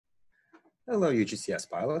Hello, UGCS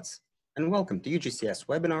pilots, and welcome to UGCS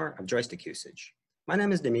webinar of joystick usage. My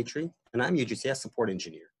name is Dimitri, and I'm UGCS support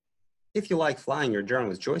engineer. If you like flying your drone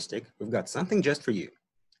with joystick, we've got something just for you.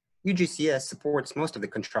 UGCS supports most of the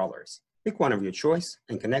controllers. Pick one of your choice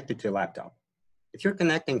and connect it to a laptop. If you're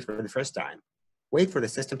connecting for the first time, wait for the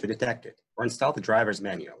system to detect it or install the drivers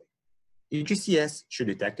manually. UGCS should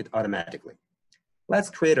detect it automatically. Let's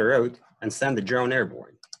create a route and send the drone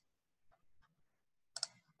airborne.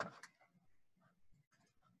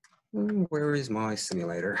 Where is my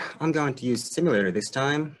simulator? I'm going to use simulator this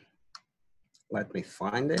time. Let me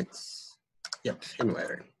find it. Yep,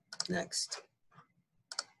 simulator. Next.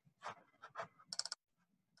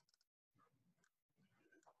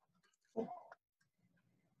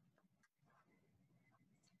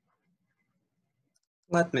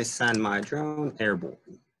 Let me send my drone airborne.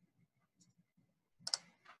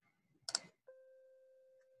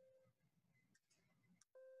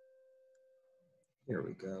 Here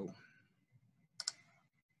we go.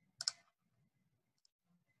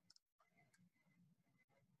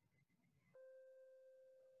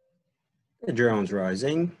 The drone's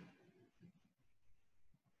rising.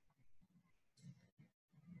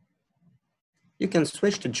 You can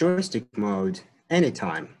switch to joystick mode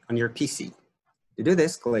anytime on your PC. To do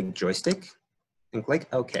this, click joystick and click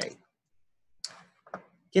OK.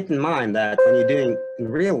 Keep in mind that when you're doing in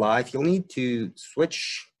real life, you'll need to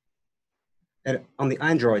switch it on the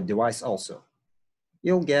Android device also.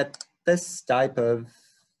 You'll get this type of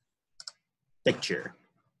picture.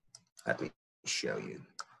 Let me show you.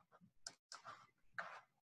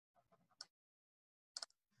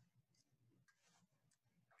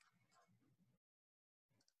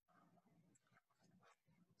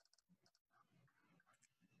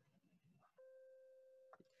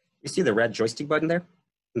 You see the red joystick button there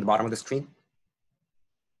in the bottom of the screen?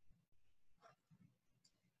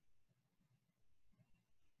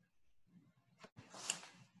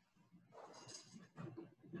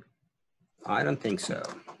 I don't think so.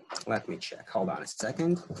 Let me check. Hold on a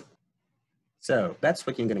second. So that's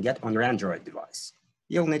what you're going to get on your Android device.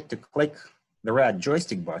 You'll need to click the red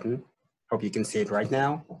joystick button. Hope you can see it right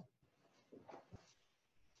now.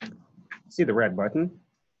 See the red button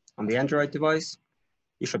on the Android device?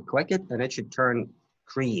 You should click it and it should turn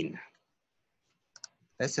green.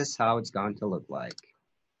 This is how it's going to look like.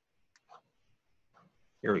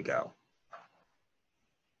 Here we go.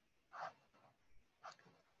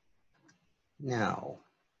 Now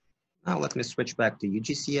let me switch back to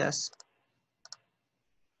UGCS.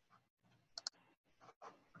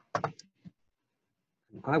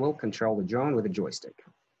 I will control the drone with a joystick.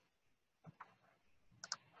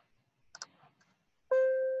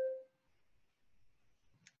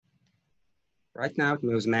 Right now it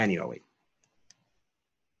moves manually.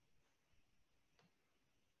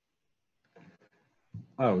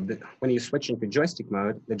 When you switch into joystick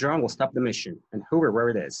mode, the drone will stop the mission and hover where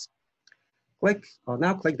it is.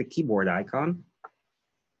 Now click the keyboard icon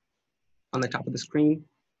on the top of the screen,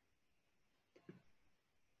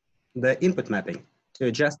 the input mapping to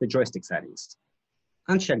adjust the joystick settings.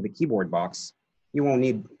 Uncheck the keyboard box. You won't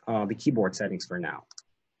need the keyboard settings for now.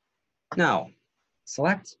 Now,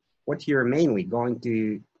 select what you're mainly going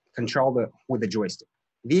to control with the joystick,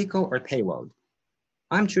 vehicle or payload.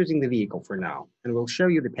 I'm choosing the vehicle for now, and we'll show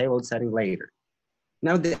you the payload setting later.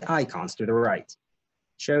 Note the icons to the right.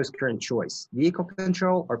 Shows current choice, vehicle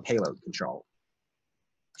control or payload control.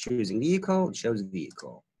 Choosing vehicle, it shows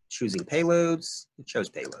vehicle. Choosing payloads, it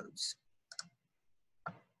shows payloads.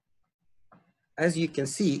 As you can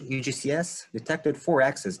see, UGCS detected 4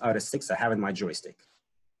 axes out of 6 I have in my joystick: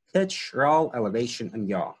 pitch, roll, elevation, and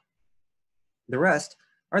yaw. The rest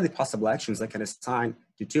are the possible actions I can assign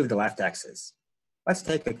to 2 of the left axes. Let's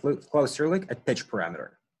take a closer look at pitch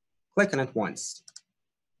parameter. Click on it once.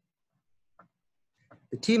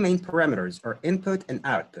 The 2 main parameters are input and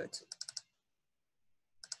output.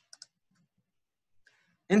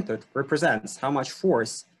 Input represents how much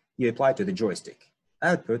force you apply to the joystick.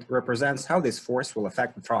 Output represents how this force will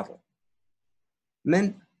affect the throttle.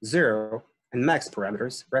 Min, 0, and max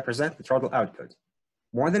parameters represent the throttle output.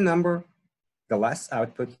 More the number, the less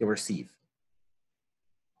output you'll receive.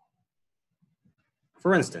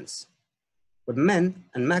 For instance, with min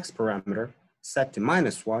and max parameter set to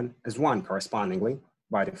 -1 as 1 correspondingly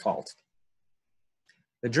by default,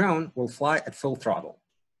 the drone will fly at full throttle.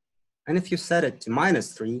 And if you set it to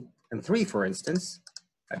 -3 and 3, for instance,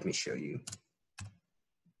 let me show you.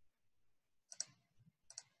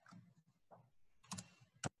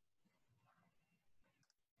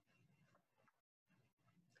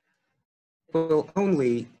 It will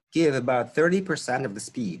only give about 30% of the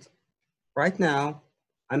speed. Right now,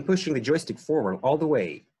 I'm pushing the joystick forward all the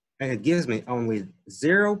way, and it gives me only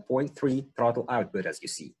 0.3 throttle output, as you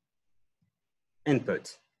see.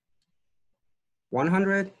 Input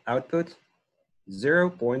 100, output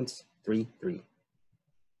 0.33.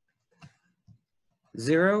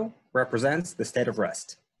 0 represents the state of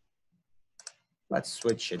rest. Let's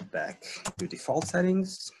switch it back to default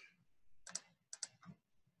settings.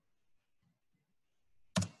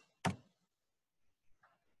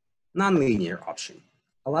 Nonlinear option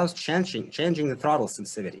allows changing the throttle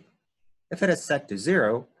sensitivity. If it is set to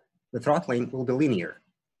 0, the throttling will be linear.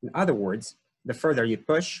 In other words, the further you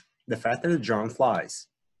push, the faster the drone flies.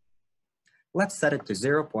 Let's set it to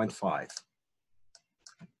 0.5.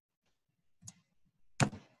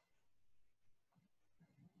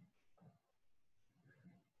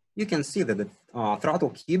 You can see that the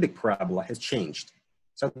throttle cubic parabola has changed.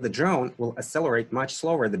 So the drone will accelerate much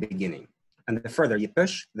slower at the beginning. And the further you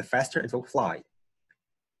push, the faster it will fly.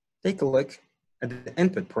 Take a look at the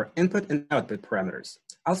input and output parameters.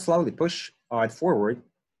 I'll slowly push it forward,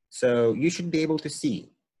 so you should be able to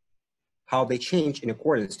see how they change in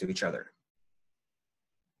accordance to each other.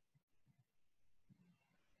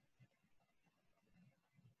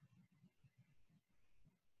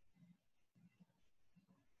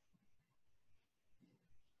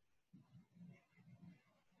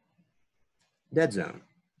 Dead zone.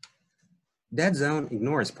 Dead zone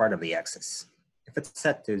ignores part of the axis. If it's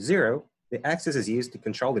set to 0, the axis is used to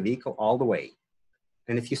control the vehicle all the way.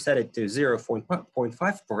 And if you set it to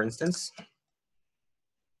 0.5, for instance,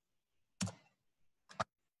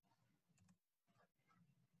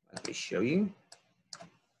 let me show you.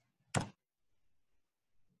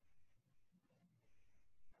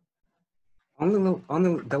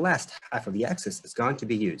 Only the last half of the axis is going to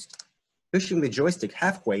be used. Pushing the joystick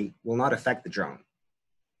halfway will not affect the drone.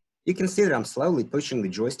 You can see that I'm slowly pushing the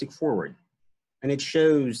joystick forward, and it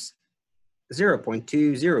shows 0.2,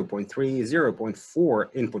 0.3, 0.4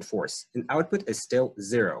 input force, and output is still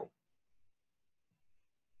 0.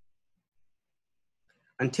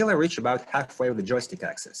 Until I reach about halfway of the joystick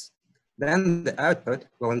axis. Then the output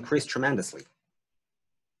will increase tremendously.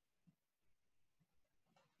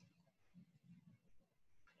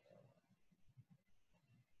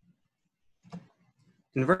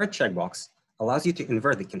 Invert checkbox allows you to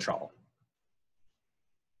invert the control.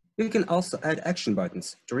 You can also add action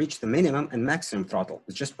buttons to reach the minimum and maximum throttle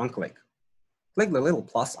with just one click. Click the little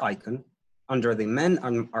plus icon under the min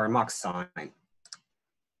or max sign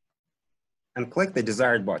and click the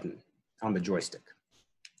desired button on the joystick.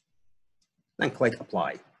 Then click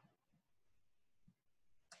apply.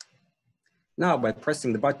 Now by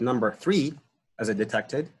pressing the button number 3, as it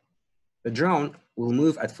detected, the drone will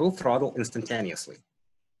move at full throttle instantaneously.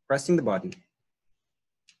 Pressing the button.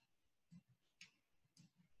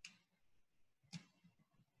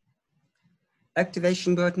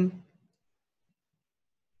 Activation button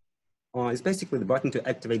is basically the button to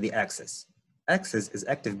activate the axis. Axis is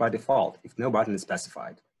active by default if no button is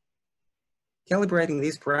specified. Calibrating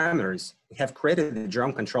these parameters, we have created the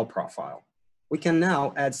drone control profile. We can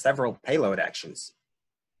now add several payload actions.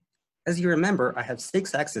 As you remember, I have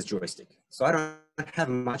 6-axis joystick, so I don't have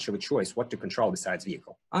much of a choice what to control besides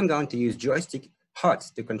vehicle. I'm going to use joystick HUD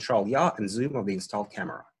to control yaw and zoom of the installed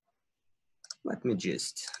camera. Let me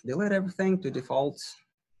just delete everything to default.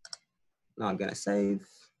 Now I'm gonna save.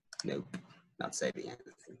 Nope, not saving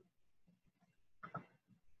anything.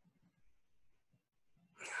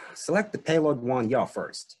 Select the payload 1 yaw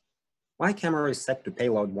first. My camera is set to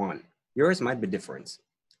payload 1. Yours might be different.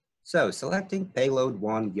 So selecting payload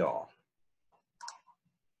 1 yaw.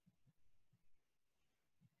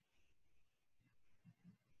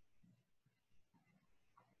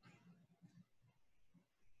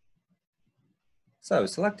 So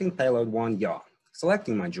selecting payload 1 yaw,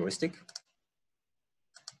 selecting my joystick,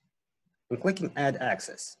 and clicking add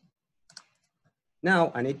axis.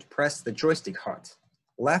 Now I need to press the joystick HUD,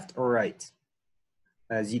 left or right.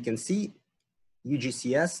 As you can see,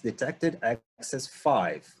 UGCS detected axis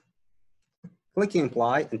 5. Clicking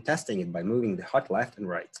apply and testing it by moving the HUD left and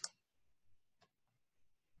right.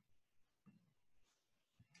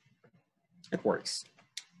 It works.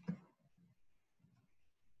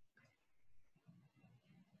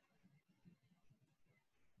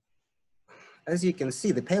 As you can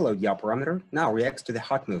see, the payload yaw parameter now reacts to the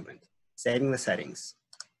HUD movement, saving the settings.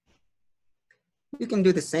 You can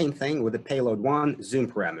do the same thing with the payload 1 zoom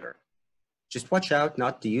parameter. Just watch out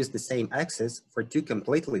not to use the same axis for 2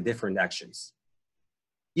 completely different actions.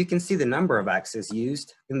 You can see the number of axes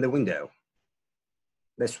used in the window.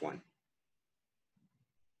 This one.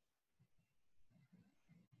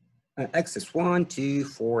 Axis 1, 2,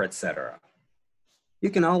 4, etc. You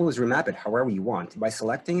can always remap it however you want by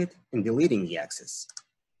selecting it and deleting the axis.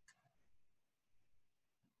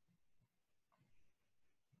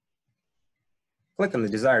 Click on the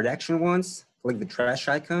desired action once, click the trash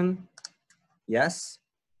icon, yes,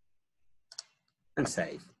 and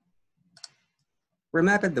save.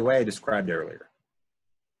 Remap it the way I described earlier.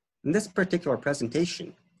 In this particular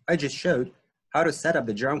presentation, I just showed how to set up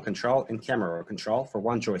the drone control and camera control for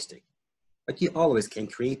one joystick, but you always can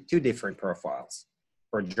create two different profiles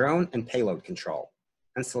for drone and payload control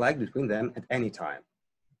and select between them at any time.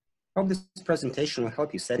 Hope this presentation will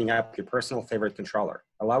help you setting up your personal favorite controller,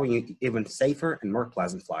 allowing you even safer and more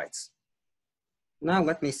pleasant flights. Now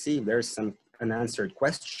let me see if there's some unanswered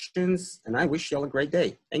questions, and I wish you all a great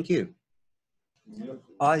day. Thank you.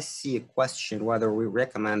 I see a question whether we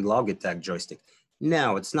recommend Logitech joystick.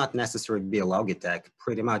 No, it's not necessary to be a Logitech.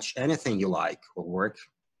 Pretty much anything you like will work.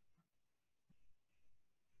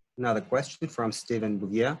 Another question from Steven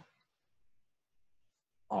Bouvier.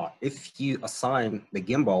 If you assign the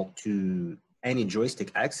gimbal to any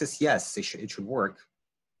joystick axis, yes, it should work.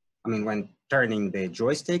 I mean, when turning the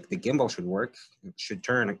joystick, the gimbal should work. It should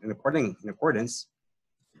turn in accordance.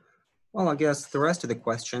 Well, I guess the rest of the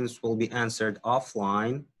questions will be answered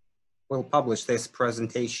offline. We'll publish this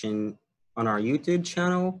presentation on our YouTube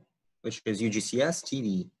channel, which is UGCS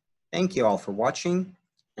TV. Thank you all for watching,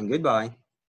 and goodbye.